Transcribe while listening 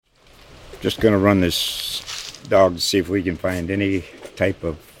Just going to run this dog to see if we can find any type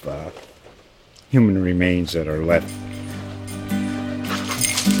of human remains that are left.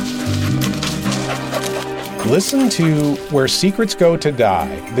 Listen to Where Secrets Go to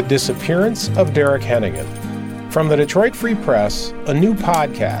Die, The Disappearance of Derek Hennigan. From the Detroit Free Press, a new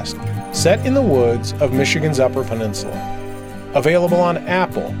podcast set in the woods of Michigan's Upper Peninsula. Available on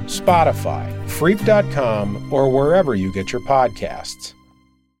Apple, Spotify, Freep.com, or wherever you get your podcasts.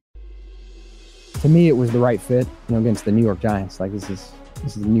 To me, it was the right fit, against the New York Giants. Like, this is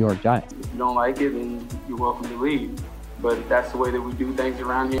the New York Giants. If you don't like it, then you're welcome to leave. But that's the way that we do things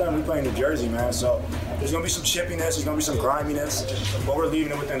around here. We play in New Jersey, man, so there's going to be some chippiness, there's going to be some griminess, but we're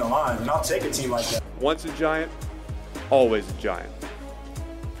leaving it within the line, and I'll take a team like that. Once a Giant, always a Giant.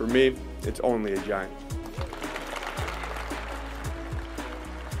 For me, it's only a Giant.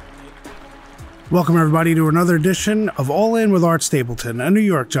 Welcome, everybody, to another edition of All In with Art Stapleton, a New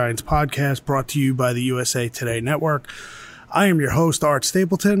York Giants podcast brought to you by the USA Today Network. I am your host, Art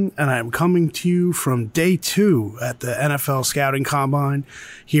Stapleton, and I am coming to you from day 2 at the NFL Scouting Combine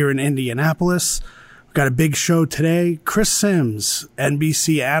here in Indianapolis. We've got a big show today. Chris Sims,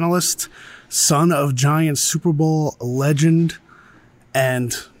 NBC analyst, son of Giants Super Bowl legend,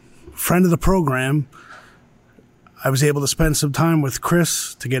 and friend of the program. I was able to spend some time with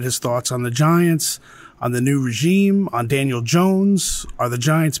Chris to get his thoughts on the Giants, on the new regime, on Daniel Jones. Are the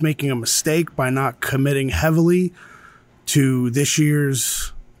Giants making a mistake by not committing heavily to this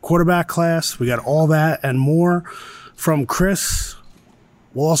year's quarterback class? We got all that and more from Chris.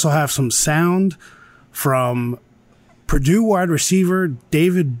 We'll also have some sound from Purdue wide receiver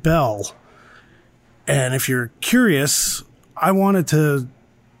David Bell. And if you're curious, I wanted to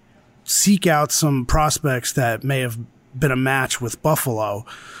seek out some prospects that may have been a match with Buffalo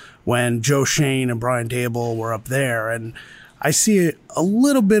when Joe Schoen and Brian Daboll were up there. And I see a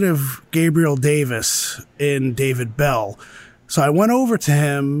little bit of Gabriel Davis in David Bell. So I went over to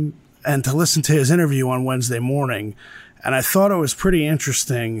him and to listen to his interview on Wednesday morning, and I thought it was pretty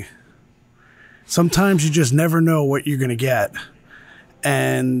interesting. Sometimes you just never know what you're going to get.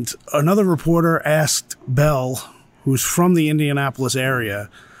 And another reporter asked Bell, who's from the Indianapolis area,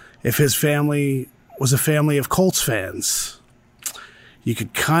 if his family was a family of Colts fans. You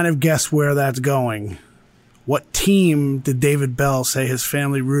could kind of guess where that's going. What team did David Bell say his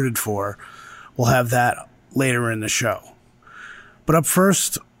family rooted for? We'll have that later in the show. But up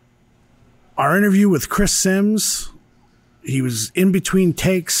first, our interview with Chris Sims. He was in between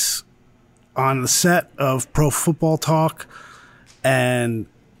takes on the set of Pro Football Talk, and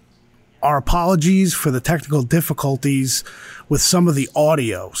our apologies for the technical difficulties with some of the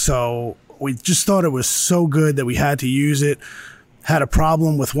audio. So we just thought it was so good that we had to use it. Had a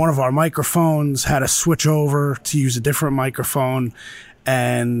problem with one of our microphones, had to switch over to use a different microphone.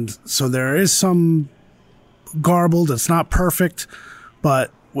 And so there is some garbled. It's not perfect,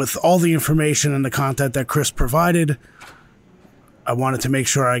 but with all the information and the content that Chris provided, I wanted to make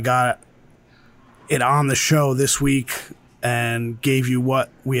sure I got it on the show this week and gave you what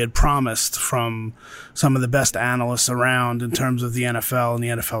we had promised from some of the best analysts around in terms of the NFL and the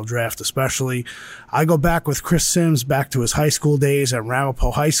NFL draft especially. I go back with Chris Sims back to his high school days at Ramapo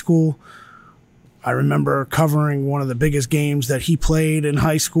High School. I remember covering one of the biggest games that he played in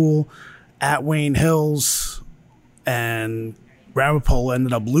high school at Wayne Hills, and Ramapo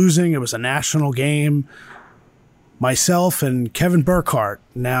ended up losing. It was a national game. Myself and Kevin Burkhardt,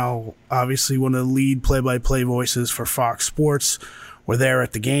 now obviously one of the lead play-by-play voices for Fox Sports, were there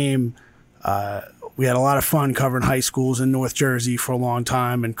at the game. We had a lot of fun covering high schools in North Jersey for a long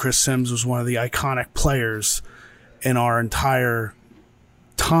time, and Chris Sims was one of the iconic players in our entire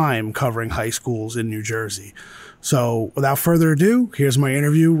time covering high schools in New Jersey. So without further ado, here's my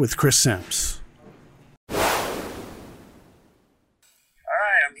interview with Chris Sims.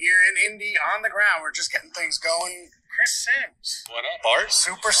 Indy on the ground. We're just getting things going. Chris Sims. What up, Art?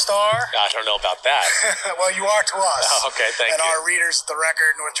 Superstar. I don't know about that. Well, you are to us. Oh, okay, thank you. And our readers, The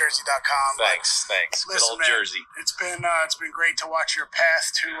Record, NorthJersey.com. Thanks. Listen, Good old Jersey. It's been great to watch your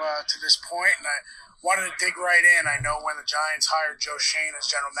path to this point, and I wanted to dig right in. I know when the Giants hired Joe Schoen as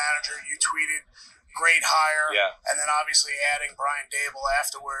general manager, you tweeted, great hire, yeah. And then obviously adding Brian Daboll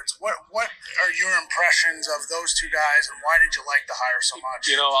afterwards. What are your impressions of those two guys, and why did you like the hire so much?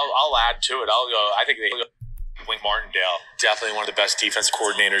 I'll add to it. I think Wink Martindale, definitely one of the best defensive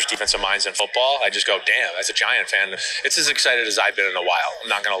coordinators, defensive minds in football. I just go, damn, as a Giant fan, it's as excited as I've been in a while. I'm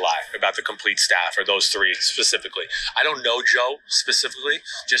not going to lie about the complete staff or those three specifically. I don't know Joe specifically,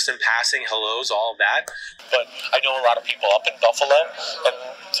 just in passing, hellos, all of that. But I know a lot of people up in Buffalo. And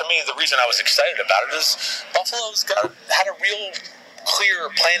to me, the reason I was excited about it is Buffalo's had a real clear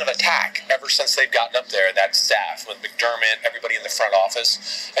plan of attack ever since they've gotten up there, that staff, with McDermott, everybody in the front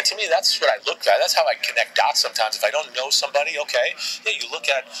office. And to me, that's what I look at. That's how I connect dots sometimes. If I don't know somebody, okay, yeah, you look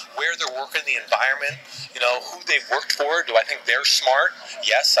at where they're working, the environment, who they've worked for. Do I think they're smart?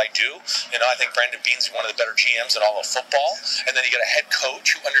 Yes, I do. I think Brandon Beane's one of the better GMs in all of football. And then you got a head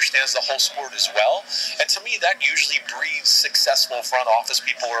coach who understands the whole sport as well. And to me, that usually breeds successful front office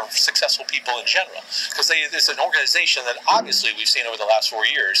people or successful people in general. Because it's an organization that obviously we've seen over the last 4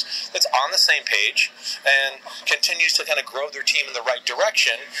 years that's on the same page and continues to kind of grow their team in the right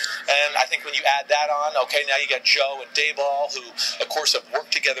direction. And I think when you add that on, okay, now you got Joe and Daboll, who of course have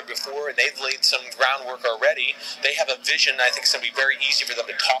worked together before and they've laid some groundwork already. They have a vision I think it's going to be very easy for them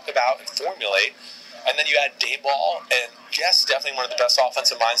to talk about and formulate. And then you add Daboll, and yes, definitely one of the best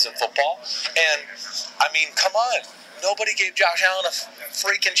offensive minds in football. And I mean, come on. Nobody gave Josh Allen a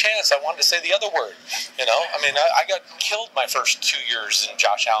freaking chance. I wanted to say the other word. I mean, I got killed my first 2 years in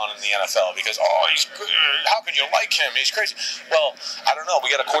Josh Allen in the NFL because, he's good. How could you like him? He's crazy. Well, I don't know. We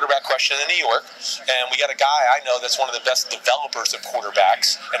got a quarterback question in New York, and we got a guy I know that's one of the best developers of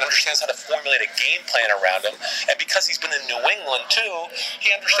quarterbacks and understands how to formulate a game plan around him. And because he's been in New England, too, he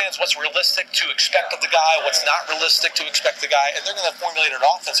understands what's realistic to expect of the guy, what's not realistic to expect the guy, and they're going to formulate an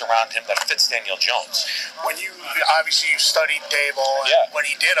offense around him that fits Daniel Jones. When you obviously you studied Daboll and what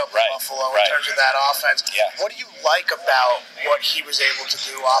he did up in Buffalo in terms of that offense. Yeah. What do you like about what he was able to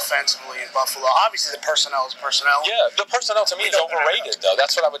do offensively in Buffalo? Obviously, the personnel is personnel. Yeah, the personnel to me is overrated, though.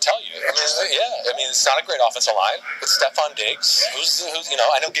 That's what I would tell you. I mean, it's not a great offensive line. It's Stephon Diggs, who's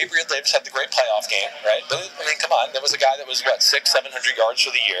I know Gabriel Davis had the great playoff game, right? But I mean, come on, there was a guy that was 600-700 yards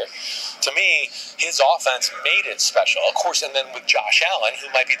for the year. To me, his offense made it special, of course. And then with Josh Allen,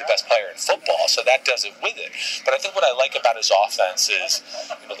 who might be the best player in football, so that does it with it. But I think what I like about his offense is,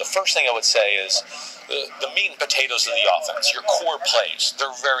 the first thing I would say is the meat and potatoes of the offense, your core plays, they're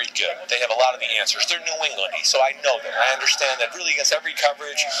very good. They have a lot of the answers. They're New England-y, so I know them. I understand that really against every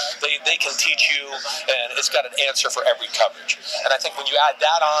coverage, they can teach you, and it's got an answer for every coverage. And I think when you add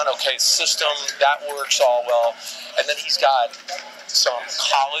that on, okay, system, that works all well. And then he's got some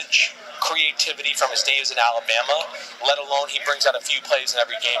college creativity from his days in Alabama, let alone he brings out a few plays in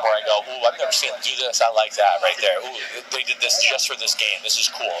every game where I go, ooh, I've never seen him do this. I like that right there. Ooh, they did this just for this game. This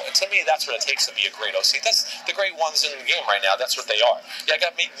is cool. And to me, that's what it takes to be a great OC. That's the great ones in the game right now. That's what they are. Yeah, I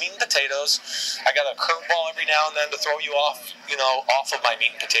got meat and potatoes. I got a curveball every now and then to throw you off, off of my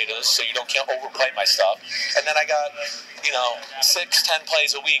meat and potatoes so you can't overplay my stuff. And then I got, 6-10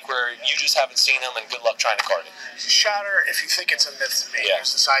 plays a week where you just haven't seen him, and good luck trying to guard it. Shatter, if you think it's a myth to me,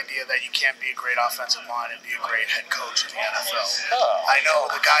 there's this idea that you can't be a great offensive line and be a great head coach in the NFL. I know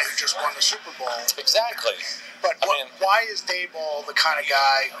the guy who just won the Super Bowl. Exactly. But why is Daboll the kind of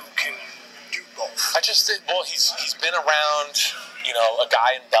guy who can do both? He's been around, a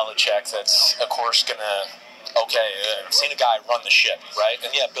guy in Belichick that's, of course, going to I've seen a guy run the ship, right?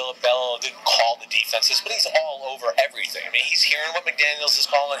 And yeah, Bill Bell didn't call the defenses, but he's all over everything. I mean, he's hearing what McDaniels is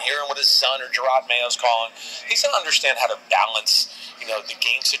calling, hearing what his son or Gerard Mayo's calling. He's going to understand how to balance, the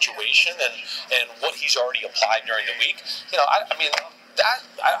game situation and what he's already applied during the week. I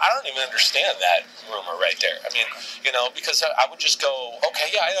don't even understand that rumor right there. I mean, because I would just go, okay,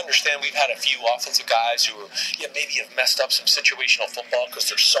 yeah, I understand we've had a few offensive guys who maybe have messed up some situational football because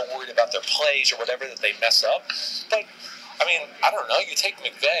they're so worried about their plays or whatever that they mess up. But, I mean, I don't know. You take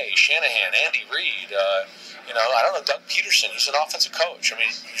McVay, Shanahan, Andy Reid, I don't know, Doug Peterson, he's an offensive coach. I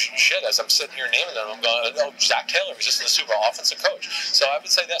mean, shit, as I'm sitting here naming them, I'm going, Zach Taylor was just in the Super Bowl offensive coach. So I would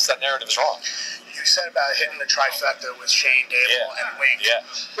say that narrative is wrong. You said about hitting the trifecta with Shane, Daboll, and Wink. Yeah.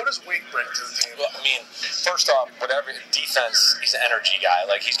 What does Wink bring to the table? Well, I mean, first off, whatever defense, he's an energy guy.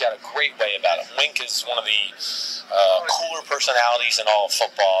 Like, he's got a great way about him. Wink is one of the cooler personalities in all of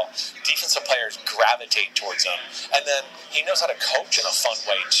football. Defensive players gravitate towards him. And then he knows how to coach in a fun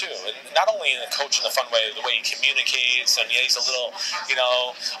way, too. And not only in a coach in a fun way, the way he communicates, and he's a little,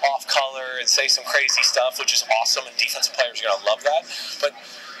 off color and say some crazy stuff, which is awesome, and defensive players are going to love that. But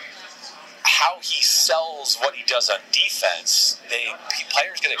how he sells what he does on defense,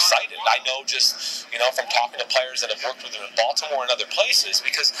 players get excited. I know just, from talking to players that have worked with him in Baltimore and other places,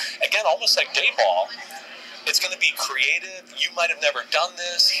 because, again, almost like Daboll, it's going to be creative. You might have never done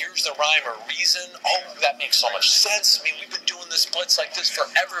this. Here's the rhyme or reason. Oh, that makes so much sense. I mean, we've been doing this blitz like this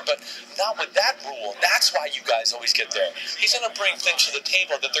forever, but not with that rule. That's why you guys always get there. He's going to bring things to the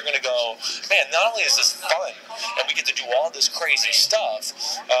table that they're going to go, man, not only is this fun, and we get to do all this crazy stuff,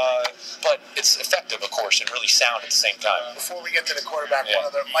 but it's effective, of course, and really sound at the same time. Before we get to the quarterback,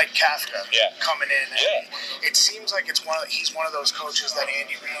 Mike Kafka coming in. It seems like he's one of those coaches that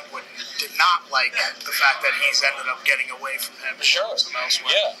Andy Reid did not like the fact that that he's ended up getting away from him. Sure. Elsewhere.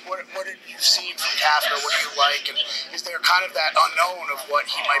 Yeah. What have you seen from Kafka? What do you like? And is there kind of that unknown of what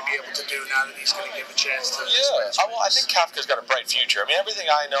he might be able to do now that he's going to give a chance to? Well, I think Kafka's got a bright future. I mean, everything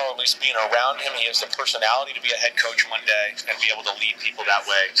I know, at least being around him, he has the personality to be a head coach one day and be able to lead people that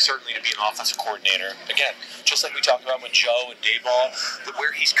way. Certainly to be an offensive coordinator. Again, just like we talked about with Joe and Dayball,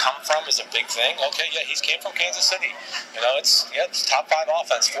 where he's come from is a big thing. Okay, yeah, he's came from Kansas City. You know, it's top 5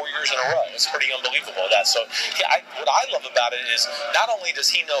 offense 4 years in a row. It's pretty unbelievable that. So, what I love about it is not only does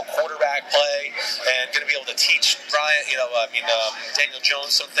he know quarterback play and going to be able to teach Daniel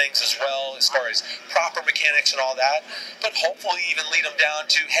Jones some things as well as far as proper mechanics and all that, but hopefully even lead him down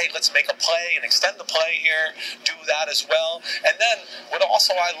to, hey, let's make a play and extend the play here, do that as well. And then what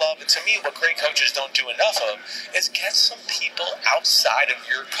also I love, and to me what great coaches don't do enough of, is get some people outside of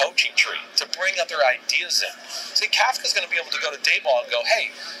your coaching tree to bring other ideas in. See, Kafka's going to be able to go to Dayball and go,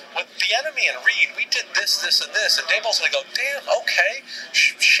 hey, with the enemy and Reed, we did this, this, and this. And Dayball's going to go, damn, okay,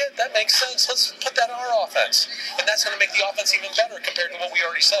 shit, that makes sense. Let's put that in our offense. And that's going to make the offense even better compared to what we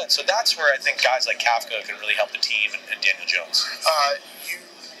already said. So that's where I think guys like Kafka can really help the team and Daniel Jones. You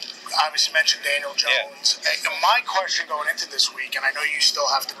obviously mentioned Daniel Jones. Yeah. My question going into this week, and I know you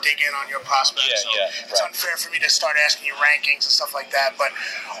still have to dig in on your prospects, it's unfair for me to start asking you rankings and stuff like that, but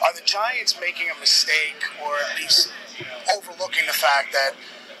are the Giants making a mistake or at least overlooking the fact that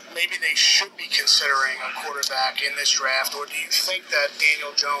maybe they should be considering a quarterback in this draft, or do you think that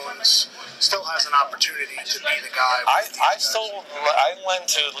Daniel Jones still has an opportunity to be the guy? I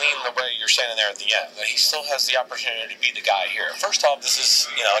lend to lean the way you're saying there at the end, that he still has the opportunity to be the guy here. First off, this is,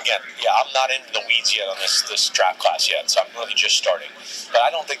 I'm not into the weeds yet on this draft class yet, so I'm really just starting. But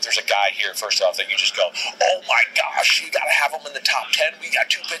I don't think there's a guy here, first off, that you just go, oh my gosh, you got to have him in the top 10. We got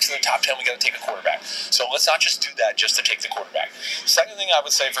 2 picks in the top 10. We got to take a quarterback. So let's not just do that just to take the quarterback. Second thing I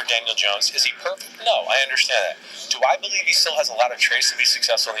would say for Daniel Jones, is he perfect? No, I understand that. Do I believe he still has a lot of traits to be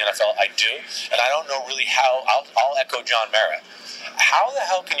successful in the NFL? I do, and I don't know really how. I'll echo John Mara. How the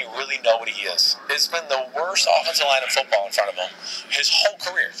hell can you really know what he is? It's been the worst offensive line of football in front of him his whole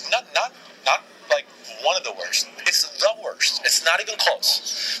career. Not like one of the worst. It's the worst. It's not even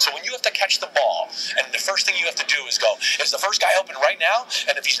close. So when you have to catch the ball, and the first thing you have to do is go, is the first guy open right now?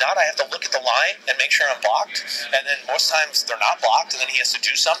 And if he's not, I have to look at the line and make sure I'm blocked. And then most times they're not blocked, and then he has to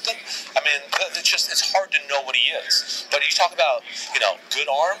do something. I mean, it's hard to know what he is. But you talk about, good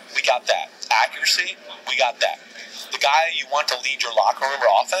arm, we got that. Accuracy, we got that. The guy you want to lead your locker room or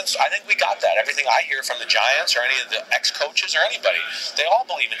offense, I think we got that. Everything I hear from the Giants or any of the ex-coaches or anybody, they all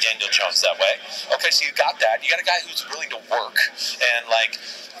believe in Daniel Jones that way. Okay, so you got that. You got a guy who's willing to work and,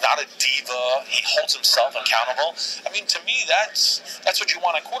 not a diva. He holds himself accountable. I mean, to me, that's what you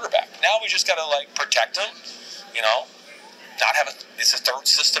want in a quarterback. Now we just got to, protect him, it's a third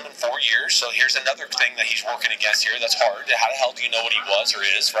system in 4 years, so here's another thing that he's working against here that's hard. How the hell do you know what he was or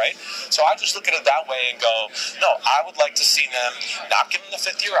is, right? So I just look at it that way and go, no, I would like to see them not give him the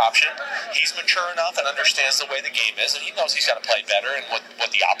 5th-year option. He's mature enough and understands the way the game is, and he knows he's got to play better and what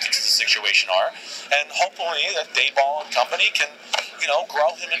the optics of the situation are. And hopefully that Dayball and company can,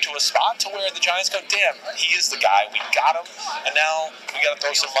 grow him into a spot to where the Giants go, damn, he is the guy. We got him, and now we got to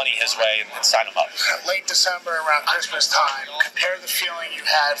throw some money his way and sign him up. Late December, around Christmas time, compare the feeling you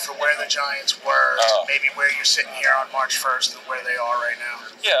had for where the Giants were to maybe where you're sitting here on March 1st and where they are right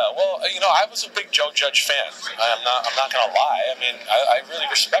now. Yeah, well, I was a big Joe Judge fan. I'm not going to lie. I mean, I really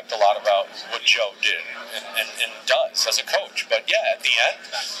respect a lot about what Joe did and does as a coach. But yeah, at the end,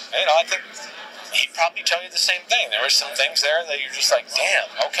 I think he'd probably tell you the same thing. There were some things there that you're just like, damn,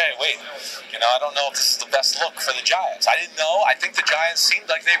 okay, wait. I don't know if this is the best look for the Giants. I didn't know. I think the Giants seemed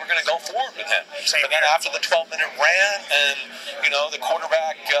like they were going to go forward with him. But then after the 12-minute rant and, the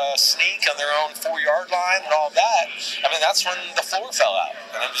quarterback sneak on their own 4-yard line and all that, I mean, that's when the floor fell out.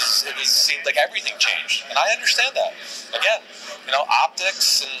 And it seemed like everything changed. And I understand that. Again,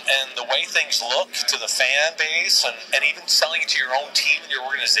 optics and the way things look to the fan base and even selling it to your own team and your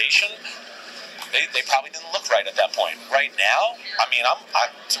organization, they probably didn't look right at that point. Right now, I mean, I'm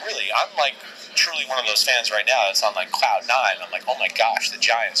like truly one of those fans right now that's on cloud 9. I'm like, oh my gosh, the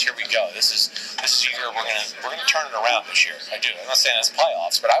Giants, here we go. This is year we're gonna turn it around this year. I do. I'm not saying it's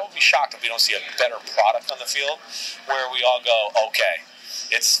playoffs, but I would be shocked if we don't see a better product on the field where we all go, okay,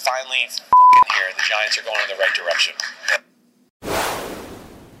 it's finally here. The Giants are going in the right direction.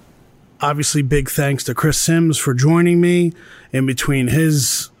 Obviously, big thanks to Chris Sims for joining me in between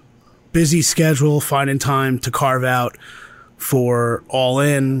his busy schedule, finding time to carve out for All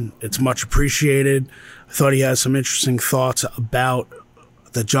In. It's much appreciated. I thought he has some interesting thoughts about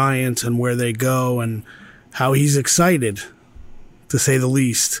the Giants and where they go and how he's excited, to say the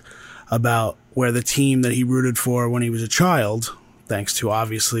least, about where the team that he rooted for when he was a child, thanks to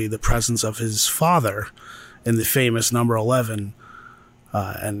obviously the presence of his father in the famous number 11,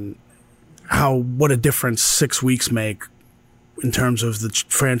 and what a difference 6 weeks make in terms of the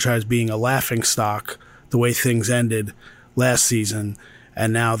franchise being a laughing stock, the way things ended last season,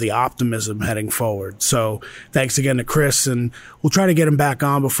 and now the optimism heading forward. So thanks again to Chris, and we'll try to get him back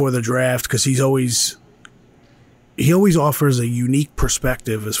on before the draft because he always offers a unique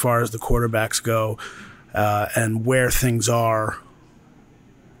perspective as far as the quarterbacks go, and where things are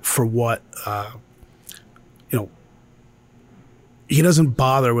for what, he doesn't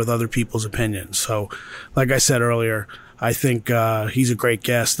bother with other people's opinions. So like I said earlier, I think he's a great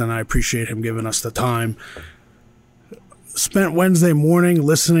guest, and I appreciate him giving us the time. Spent Wednesday morning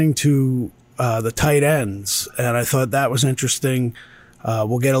listening to the tight ends, and I thought that was interesting.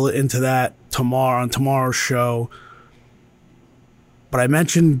 We'll get into that tomorrow on tomorrow's show. But I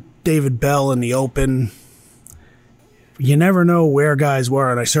mentioned David Bell in the open. You never know where guys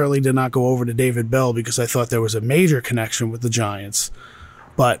were, and I certainly did not go over to David Bell because I thought there was a major connection with the Giants.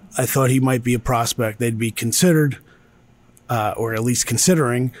 But I thought he might be a prospect they'd be considered, or at least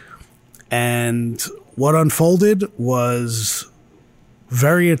considering. And what unfolded was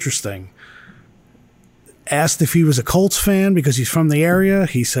very interesting. Asked if he was a Colts fan because he's from the area.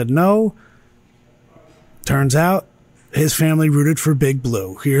 He said no. Turns out his family rooted for Big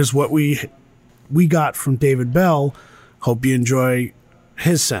Blue. Here's what we got from David Bell. Hope you enjoy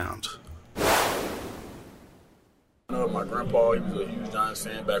his sound. My grandpa, he was a huge Giants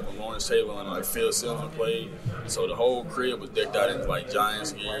fan back when Lawrence Taylor and Phil Simms played. So the whole crib was decked out in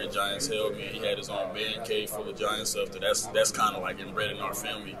Giants gear, Giants helmet. He had his own man cave full of Giants stuff. That's kind of inbred in our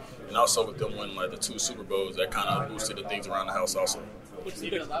family. And also with them winning the 2 Super Bowls, that kind of boosted the things around the house also. Which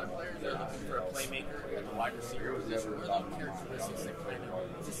a lot of players are looking for a playmaker at the wide receiver position. What are the characteristics that kind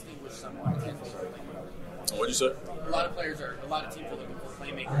of distinguish someone as a playmaker? What'd you say? A lot of teams are looking for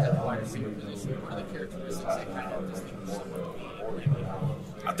playmakers at the wide receiver position. What are the characteristics that kind of distinguish someone as a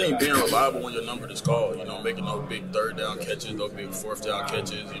playmaker? I think being reliable when your number is called, making those big 3rd down catches, those big 4th down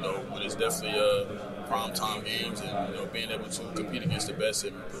catches, when it's definitely prime time games, and being able to compete against the best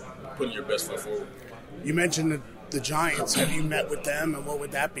and putting your best foot forward. You mentioned the Giants. Have you met with them, and what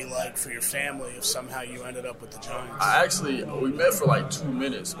would that be like for your family if somehow you ended up with the Giants? We met for 2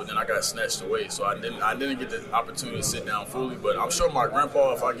 minutes, but then I got snatched away, so I didn't get the opportunity to sit down fully. But I'm sure my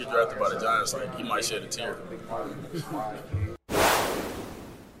grandpa, if I get drafted by the Giants, he might shed a tear.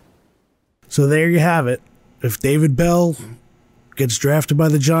 So there you have it. If David Bell gets drafted by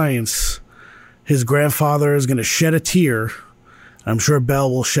the Giants, his grandfather is going to shed a tear. I'm sure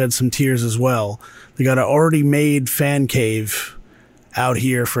Bell will shed some tears as well. They got an already made fan cave out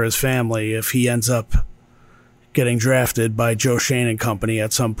here for his family if he ends up getting drafted by Joe Schoen and company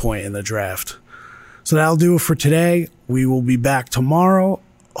at some point in the draft. So that'll do it for today. We will be back tomorrow.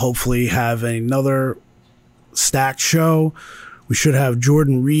 Hopefully have another stacked show. We should have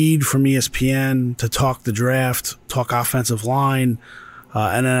Jordan Reed from ESPN to talk the draft, talk offensive line.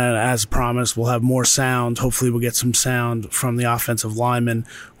 And then, as promised, we'll have more sound. Hopefully we'll get some sound from the offensive linemen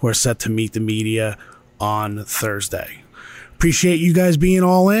who are set to meet the media on Thursday. Appreciate you guys being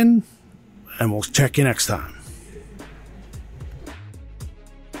all in, and we'll check you next time.